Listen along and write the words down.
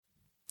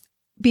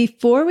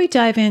Before we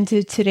dive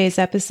into today's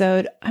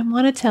episode, I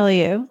want to tell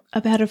you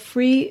about a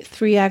free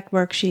 3-act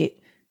worksheet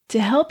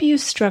to help you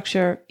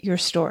structure your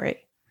story.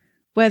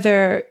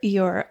 Whether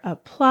you're a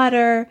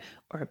plotter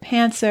or a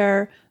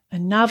pantser, a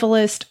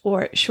novelist,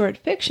 or short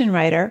fiction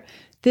writer,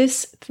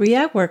 this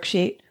 3-act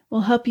worksheet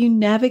will help you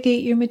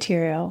navigate your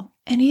material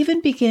and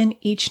even begin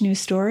each new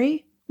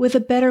story with a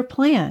better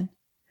plan.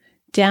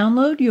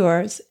 Download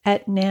yours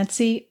at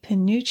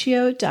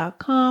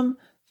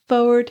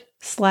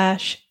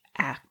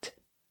nancypanuccio.com/act.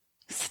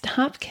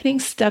 Stop getting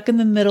stuck in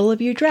the middle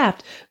of your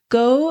draft.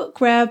 Go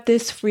grab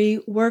this free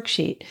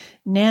worksheet,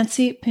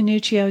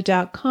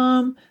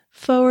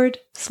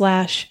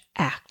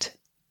 nancypanuccio.com/act.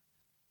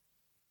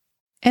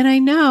 And I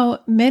know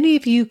many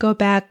of you go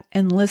back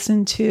and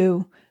listen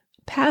to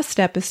past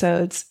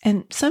episodes,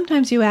 and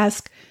sometimes you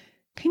ask,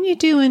 can you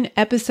do an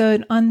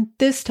episode on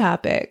this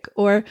topic?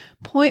 Or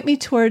point me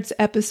towards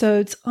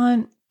episodes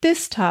on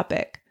this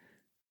topic.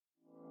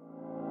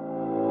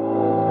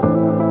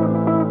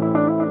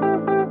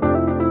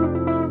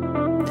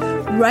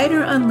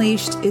 Writer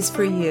Unleashed is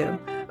for you,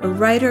 a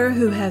writer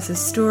who has a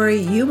story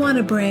you want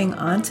to bring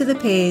onto the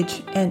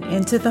page and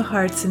into the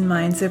hearts and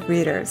minds of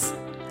readers.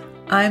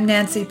 I'm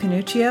Nancy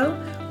Panuccio,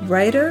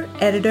 writer,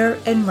 editor,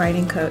 and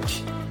writing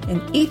coach.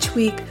 And each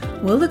week,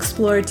 we'll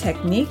explore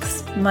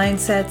techniques,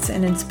 mindsets,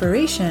 and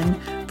inspiration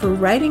for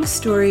writing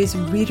stories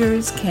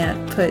readers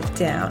can't put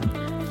down.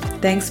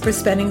 Thanks for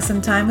spending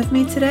some time with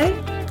me today.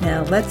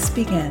 Now let's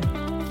begin.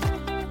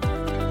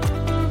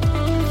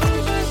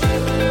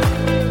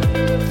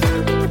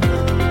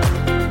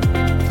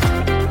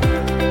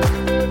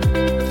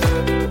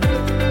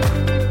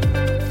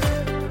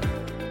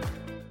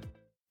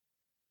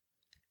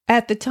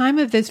 At the time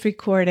of this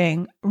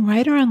recording,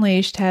 Writer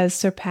Unleashed has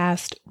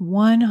surpassed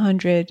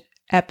 100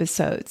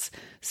 episodes.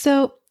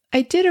 So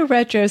I did a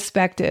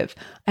retrospective.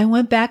 I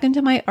went back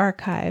into my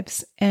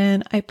archives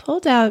and I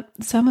pulled out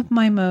some of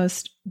my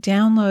most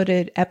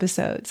downloaded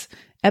episodes.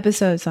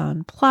 Episodes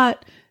on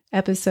plot,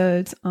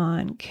 episodes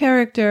on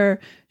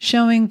character,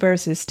 showing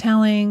versus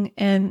telling,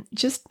 and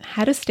just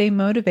how to stay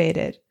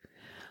motivated.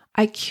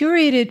 I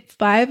curated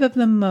 5 of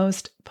the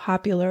most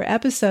popular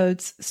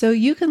episodes so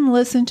you can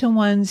listen to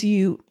ones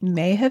you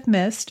may have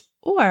missed,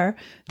 or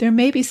there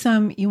may be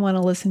some you want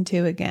to listen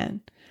to again.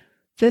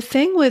 The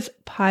thing with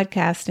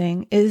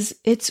podcasting is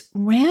it's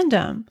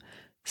random.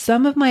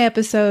 Some of my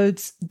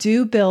episodes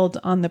do build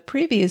on the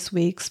previous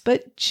weeks,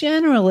 but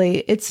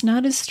generally it's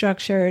not as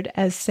structured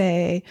as,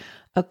 say,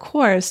 a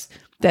course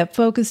that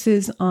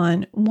focuses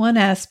on one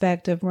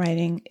aspect of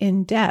writing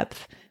in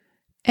depth.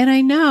 And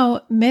I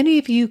know many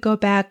of you go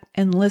back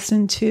and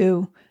listen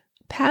to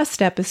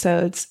past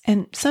episodes,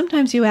 and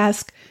sometimes you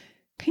ask,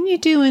 can you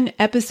do an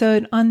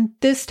episode on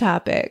this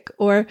topic?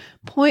 Or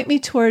point me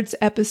towards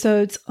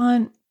episodes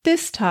on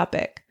this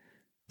topic.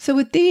 So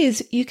with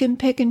these, you can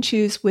pick and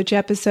choose which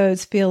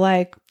episodes feel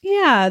like,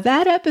 yeah,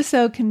 that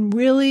episode can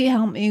really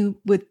help me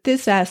with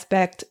this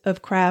aspect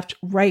of craft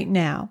right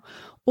now.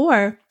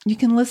 Or you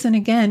can listen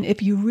again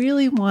if you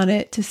really want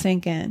it to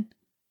sink in.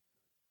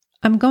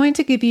 I'm going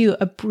to give you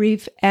a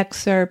brief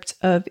excerpt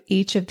of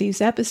each of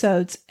these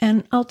episodes,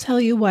 and I'll tell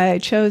you why I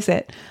chose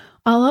it.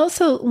 I'll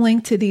also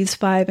link to these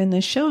 5 in the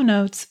show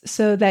notes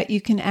so that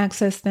you can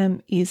access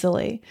them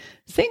easily.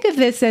 Think of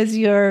this as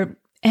your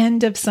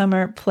end of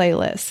summer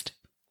playlist.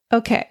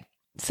 Okay,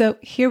 so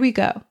here we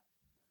go.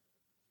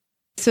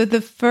 So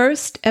the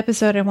first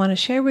episode I want to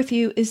share with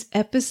you is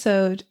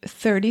episode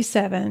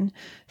 37,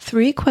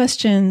 3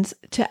 questions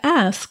to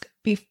ask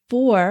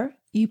before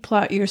you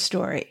plot your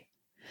story.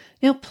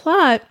 Now,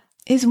 plot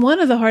is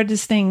one of the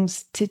hardest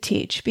things to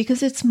teach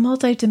because it's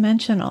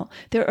multidimensional.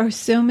 There are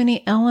so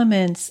many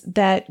elements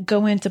that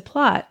go into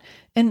plot.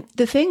 And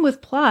the thing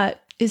with plot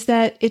is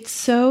that it's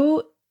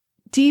so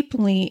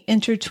deeply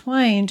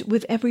intertwined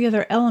with every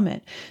other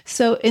element.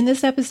 So in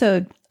this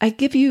episode, I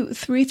give you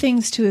 3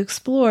 things to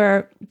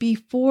explore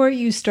before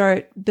you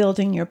start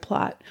building your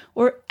plot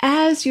or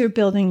as you're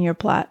building your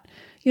plot.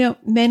 You know,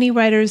 many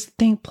writers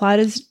think plot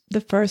is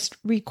the first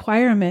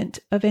requirement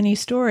of any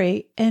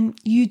story, and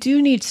you do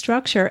need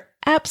structure.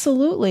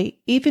 Absolutely.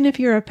 Even if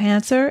you're a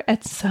pantser,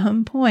 at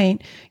some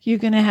point, you're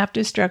going to have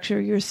to structure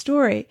your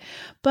story.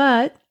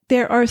 But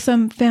there are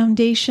some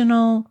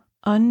foundational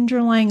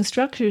underlying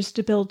structures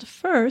to build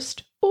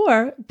first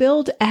or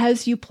build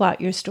as you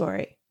plot your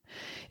story.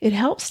 It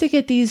helps to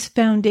get these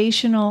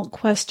foundational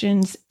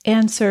questions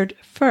answered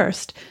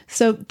first.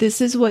 So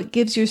this is what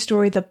gives your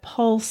story the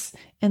pulse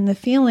and the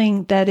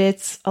feeling that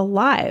it's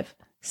alive.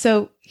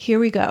 So here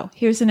we go.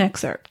 Here's an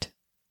excerpt.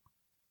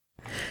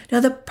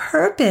 Now, the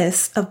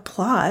purpose of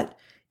plot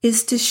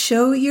is to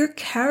show your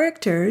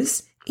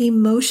characters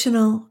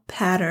emotional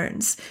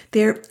patterns,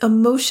 their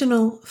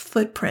emotional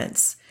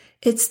footprints.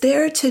 It's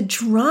there to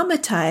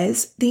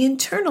dramatize the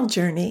internal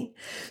journey.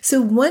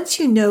 So once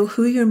you know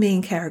who your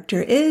main character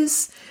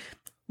is,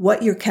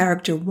 what your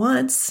character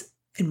wants,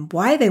 and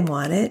why they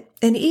want it,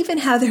 and even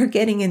how they're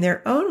getting in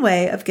their own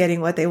way of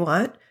getting what they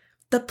want,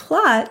 the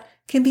plot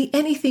can be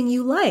anything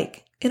you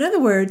like. In other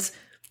words,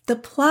 the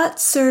plot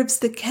serves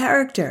the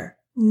character,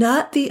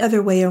 not the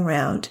other way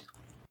around.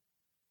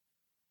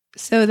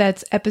 So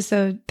that's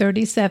episode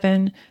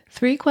 37,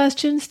 3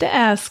 questions to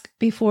ask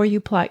before you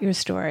plot your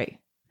story.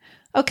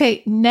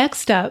 Okay,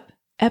 next up,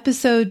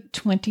 episode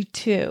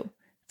 22,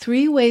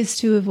 3 ways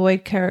to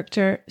avoid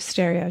character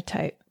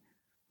stereotype.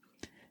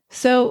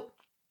 So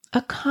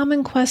a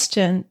common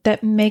question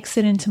that makes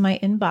it into my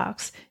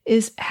inbox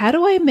is, how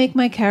do I make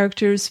my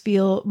characters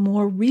feel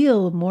more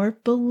real, more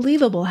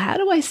believable? How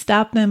do I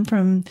stop them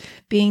from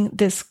being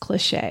this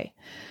cliche?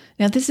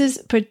 Now, this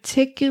is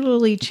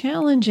particularly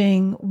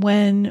challenging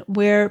when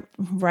we're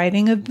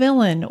writing a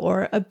villain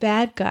or a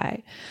bad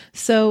guy.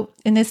 So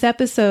in this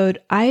episode,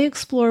 I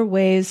explore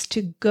ways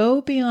to go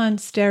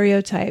beyond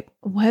stereotype,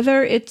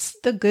 whether it's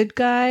the good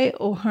guy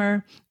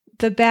or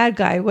the bad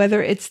guy,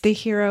 whether it's the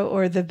hero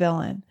or the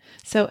villain.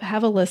 So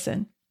have a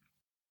listen.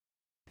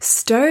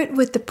 Start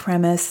with the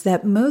premise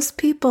that most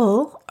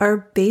people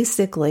are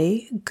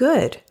basically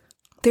good.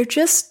 They're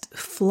just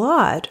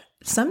flawed.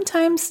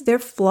 Sometimes they're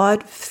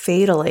flawed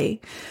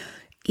fatally.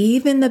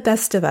 Even the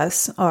best of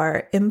us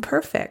are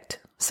imperfect.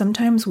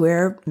 Sometimes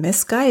we're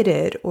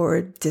misguided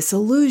or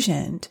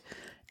disillusioned.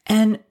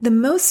 And the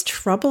most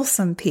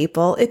troublesome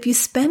people, if you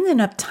spend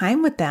enough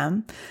time with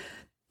them,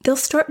 they'll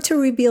start to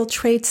reveal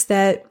traits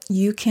that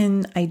you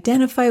can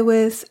identify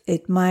with,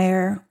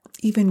 admire,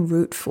 even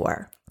root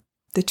for.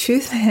 The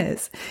truth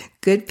is,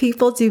 good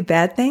people do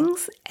bad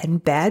things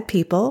and bad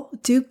people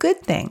do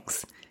good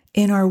things.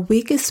 In our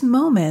weakest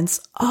moments,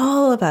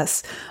 all of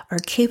us are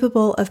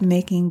capable of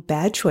making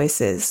bad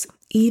choices,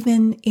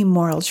 even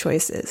immoral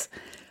choices.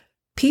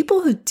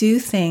 People who do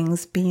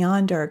things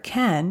beyond our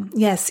ken,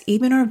 yes,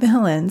 even our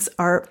villains,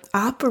 are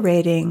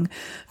operating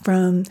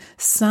from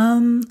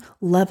some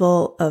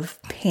level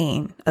of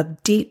pain,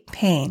 of deep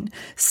pain.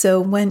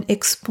 So when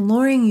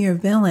exploring your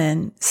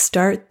villain,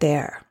 start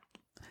there.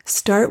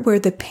 Start where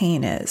the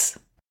pain is.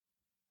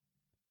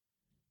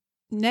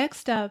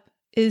 Next up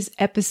is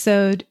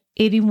episode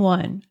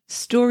 81,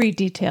 story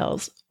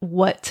details,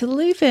 what to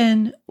leave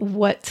in,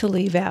 what to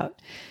leave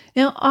out.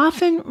 Now,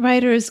 often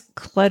writers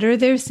clutter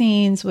their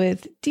scenes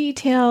with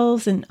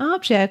details and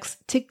objects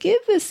to give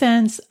the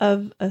sense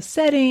of a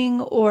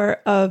setting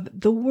or of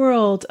the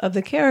world of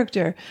the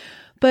character.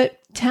 But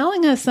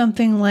telling us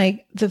something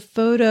like the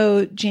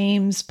photo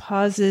James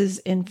pauses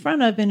in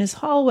front of in his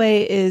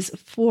hallway is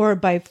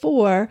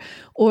 4x4,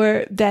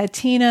 or that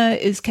Tina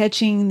is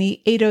catching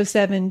the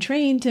 8:07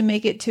 train to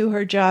make it to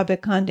her job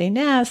at Condé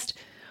Nast,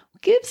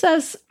 gives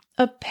us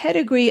a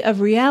pedigree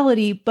of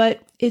reality,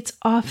 but it's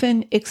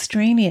often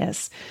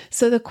extraneous.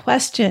 So the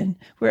question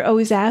we're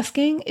always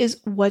asking is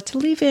what to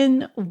leave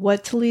in,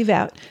 what to leave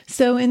out.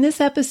 So in this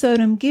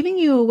episode, I'm giving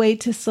you a way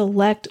to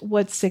select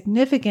what's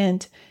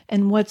significant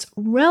and what's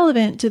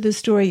relevant to the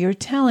story you're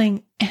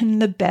telling.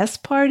 And the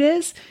best part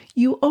is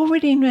you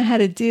already know how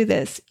to do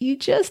this. You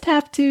just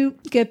have to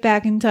get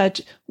back in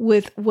touch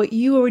with what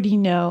you already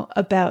know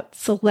about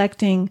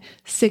selecting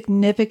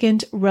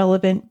significant,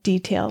 relevant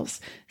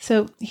details.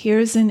 So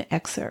here's an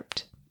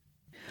excerpt.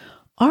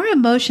 Our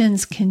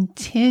emotions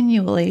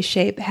continually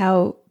shape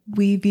how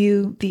we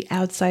view the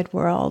outside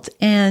world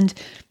and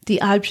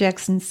the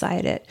objects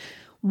inside it.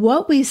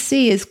 What we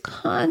see is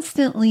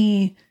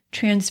constantly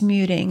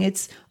transmuting.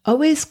 It's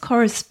always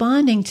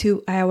corresponding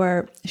to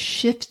our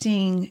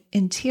shifting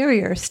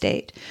interior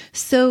state.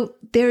 So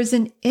there's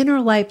an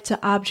inner life to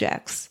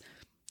objects.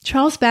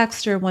 Charles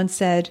Baxter once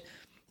said,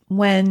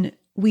 when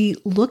we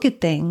look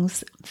at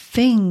things,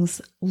 things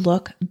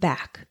look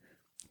back.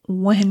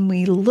 When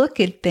we look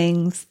at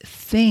things,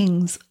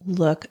 things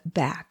look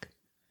back.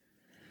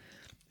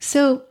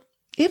 So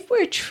if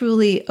we're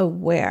truly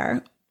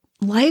aware,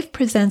 life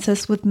presents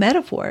us with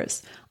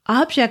metaphors,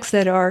 objects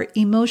that are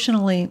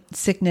emotionally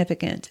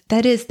significant.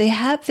 That is, they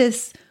have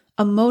this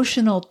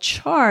emotional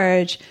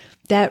charge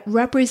that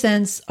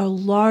represents a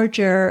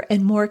larger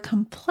and more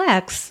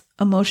complex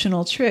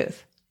emotional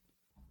truth.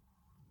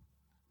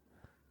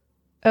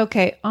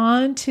 Okay,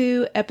 on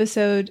to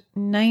episode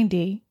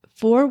 90,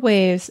 4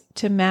 ways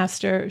to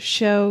master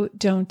show,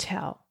 don't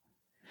tell.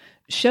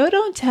 Show,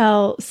 don't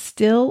tell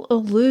still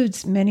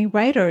eludes many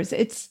writers.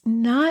 It's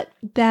not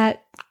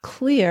that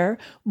clear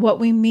what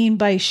we mean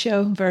by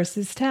show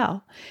versus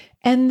tell.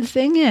 And the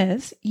thing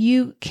is,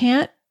 you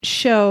can't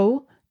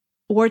show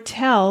or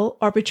tell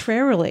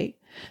arbitrarily.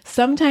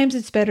 Sometimes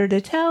it's better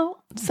to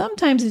tell,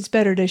 sometimes it's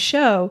better to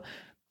show.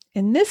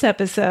 In this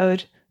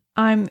episode,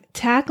 I'm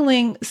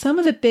tackling some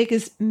of the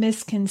biggest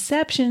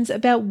misconceptions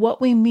about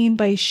what we mean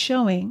by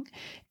showing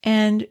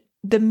and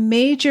the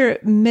major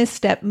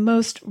misstep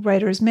most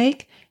writers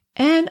make.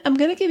 And I'm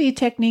going to give you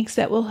techniques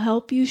that will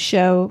help you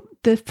show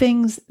the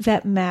things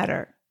that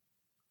matter.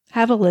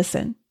 Have a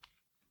listen.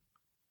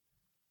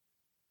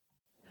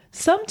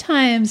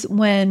 Sometimes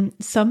when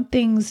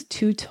something's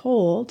too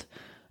told,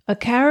 a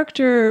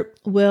character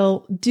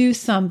will do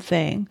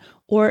something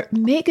or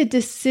make a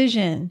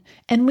decision,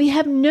 and we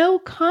have no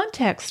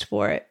context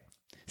for it.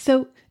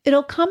 So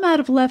it'll come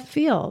out of left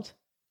field.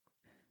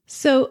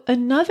 So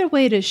another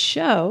way to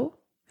show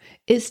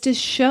is to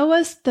show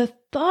us the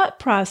thought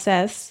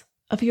process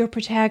of your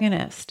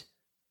protagonist.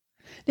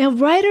 Now,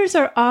 writers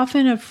are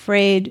often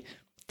afraid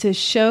to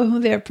show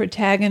their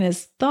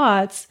protagonist's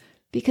thoughts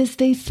because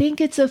they think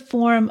it's a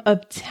form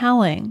of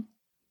telling.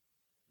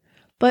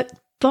 But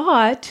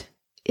thought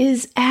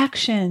is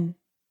action.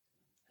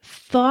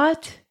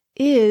 Thought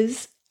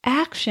is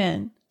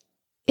action.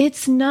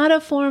 It's not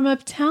a form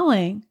of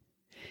telling.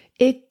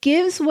 It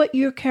gives what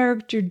your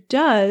character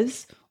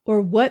does or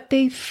what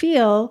they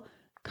feel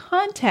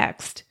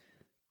context.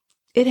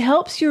 It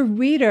helps your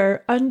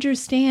reader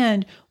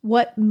understand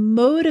what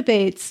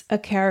motivates a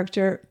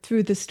character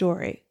through the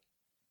story.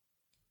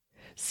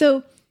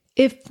 So,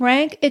 if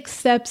Frank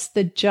accepts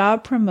the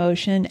job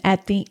promotion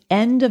at the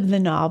end of the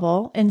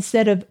novel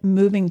instead of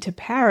moving to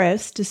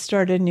Paris to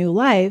start a new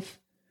life,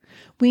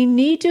 we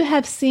need to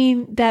have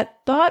seen that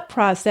thought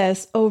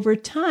process over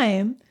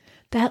time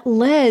that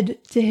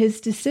led to his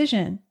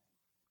decision.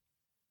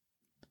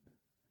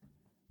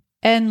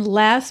 And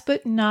last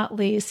but not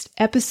least,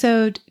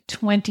 episode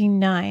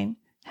 29,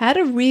 how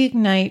to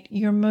reignite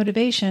your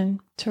motivation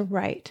to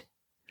write.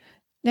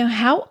 Now,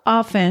 how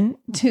often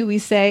do we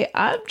say,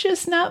 I'm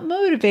just not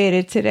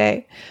motivated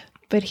today?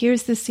 But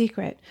here's the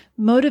secret.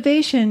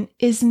 Motivation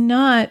is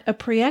not a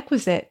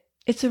prerequisite.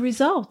 It's a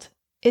result.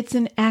 It's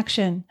an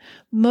action.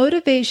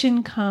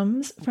 Motivation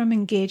comes from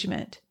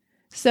engagement.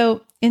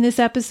 So in this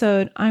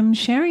episode, I'm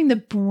sharing the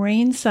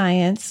brain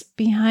science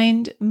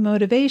behind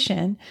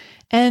motivation,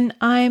 and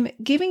I'm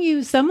giving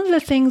you some of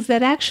the things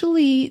that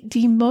actually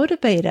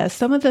demotivate us,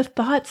 some of the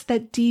thoughts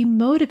that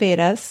demotivate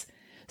us,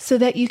 so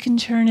that you can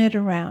turn it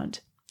around.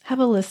 Have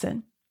a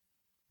listen.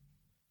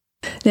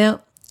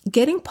 Now,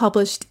 getting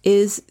published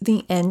is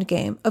the end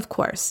game, of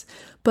course,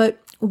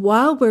 but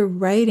while we're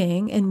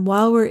writing and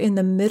while we're in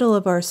the middle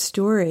of our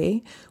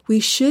story,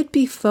 we should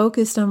be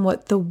focused on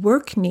what the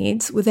work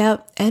needs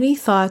without any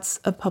thoughts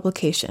of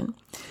publication.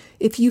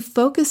 If you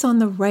focus on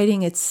the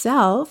writing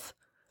itself,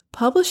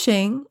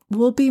 publishing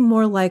will be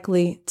more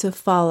likely to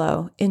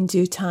follow in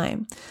due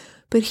time.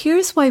 But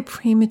here's why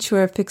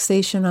premature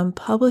fixation on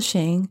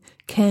publishing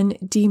can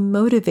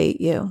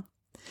demotivate you.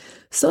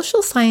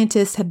 Social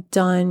scientists have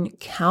done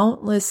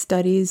countless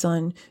studies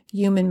on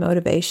human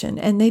motivation,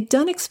 and they've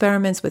done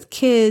experiments with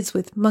kids,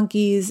 with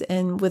monkeys,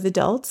 and with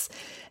adults.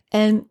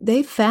 And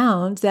they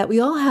found that we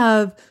all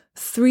have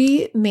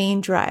three main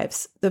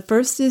drives. The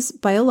first is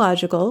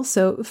biological,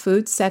 so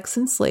food, sex,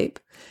 and sleep.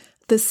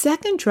 The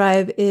second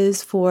drive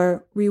is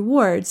for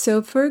reward.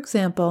 So, for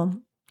example,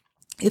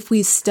 if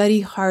we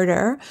study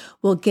harder,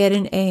 we'll get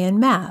an A in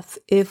math.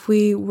 If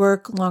we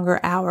work longer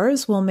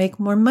hours, we'll make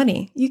more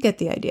money. You get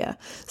the idea.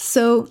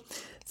 So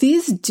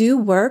these do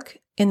work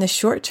in the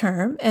short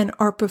term, and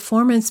our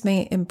performance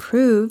may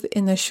improve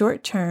in the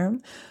short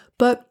term.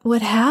 But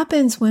what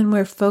happens when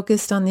we're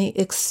focused on the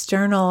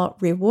external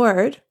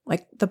reward,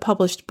 like the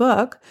published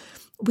book,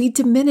 we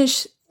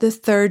diminish the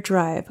third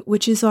drive,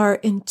 which is our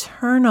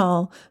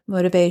internal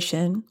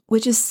motivation,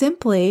 which is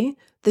simply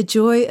the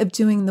joy of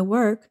doing the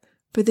work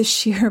for the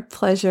sheer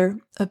pleasure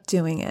of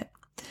doing it.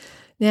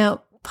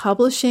 Now,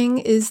 publishing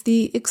is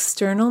the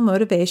external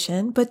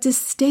motivation, but to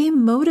stay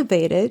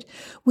motivated,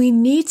 we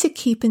need to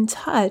keep in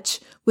touch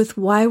with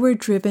why we're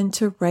driven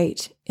to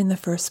write in the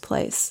first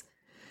place.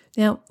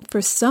 Now,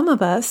 for some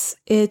of us,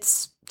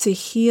 it's to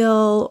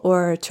heal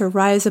or to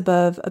rise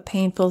above a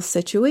painful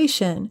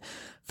situation.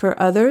 For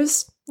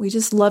others, we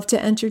just love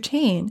to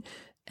entertain.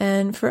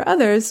 And for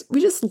others,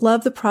 we just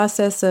love the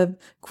process of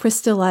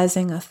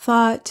crystallizing a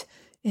thought,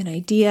 an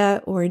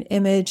idea, or an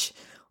image,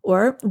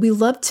 or we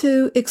love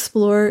to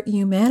explore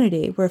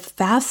humanity. We're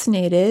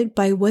fascinated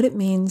by what it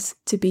means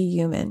to be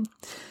human.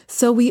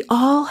 So we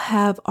all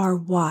have our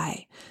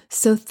why.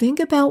 So think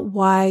about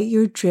why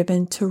you're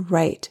driven to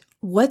write.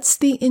 What's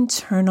the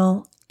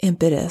internal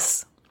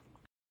impetus?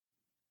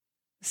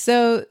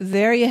 So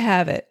there you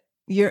have it,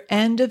 your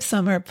end of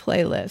summer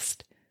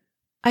playlist.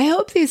 I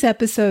hope these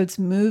episodes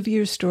move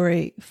your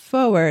story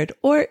forward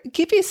or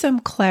give you some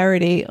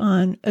clarity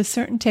on a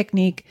certain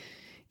technique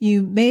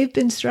you may have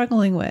been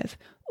struggling with,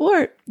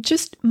 or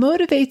just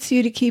motivates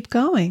you to keep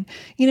going.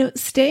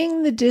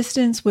 Staying the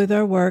distance with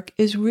our work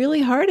is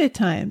really hard at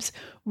times.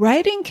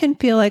 Writing can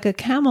feel like a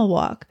camel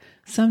walk.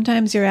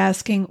 Sometimes you're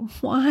asking,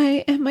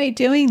 why am I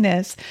doing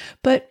this?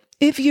 But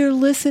if you're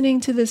listening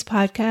to this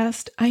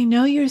podcast, I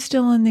know you're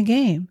still in the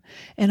game,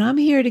 and I'm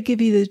here to give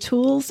you the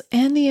tools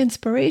and the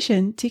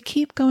inspiration to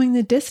keep going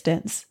the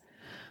distance.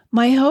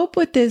 My hope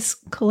with this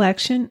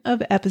collection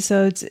of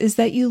episodes is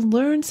that you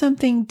learn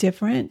something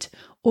different,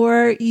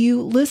 or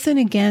you listen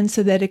again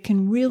so that it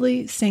can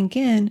really sink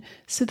in,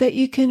 so that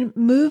you can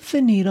move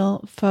the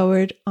needle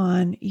forward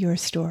on your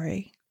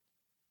story.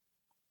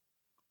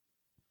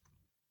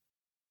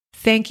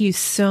 Thank you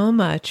so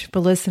much for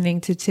listening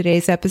to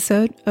today's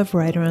episode of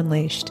Writer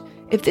Unleashed.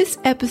 If this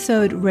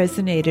episode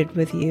resonated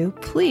with you,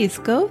 please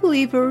go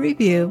leave a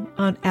review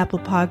on Apple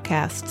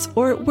Podcasts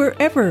or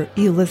wherever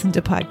you listen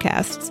to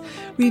podcasts.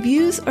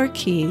 Reviews are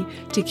key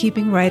to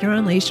keeping Writer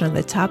Unleashed on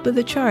the top of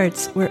the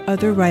charts where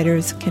other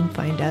writers can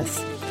find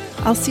us.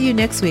 I'll see you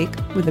next week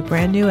with a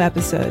brand new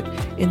episode.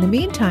 In the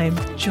meantime,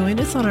 join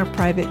us on our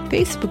private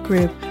Facebook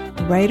group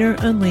Writer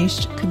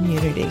Unleashed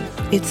community.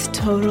 It's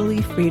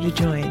totally free to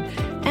join.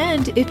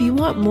 And if you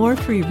want more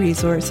free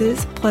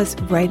resources plus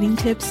writing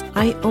tips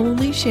I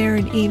only share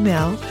in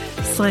email,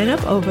 sign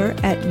up over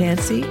at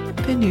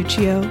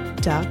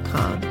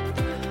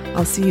nancypanuccio.com.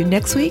 I'll see you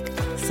next week,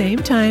 same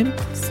time,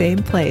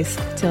 same place.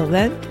 Till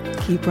then,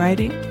 keep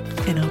writing,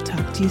 and I'll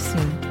talk to you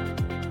soon.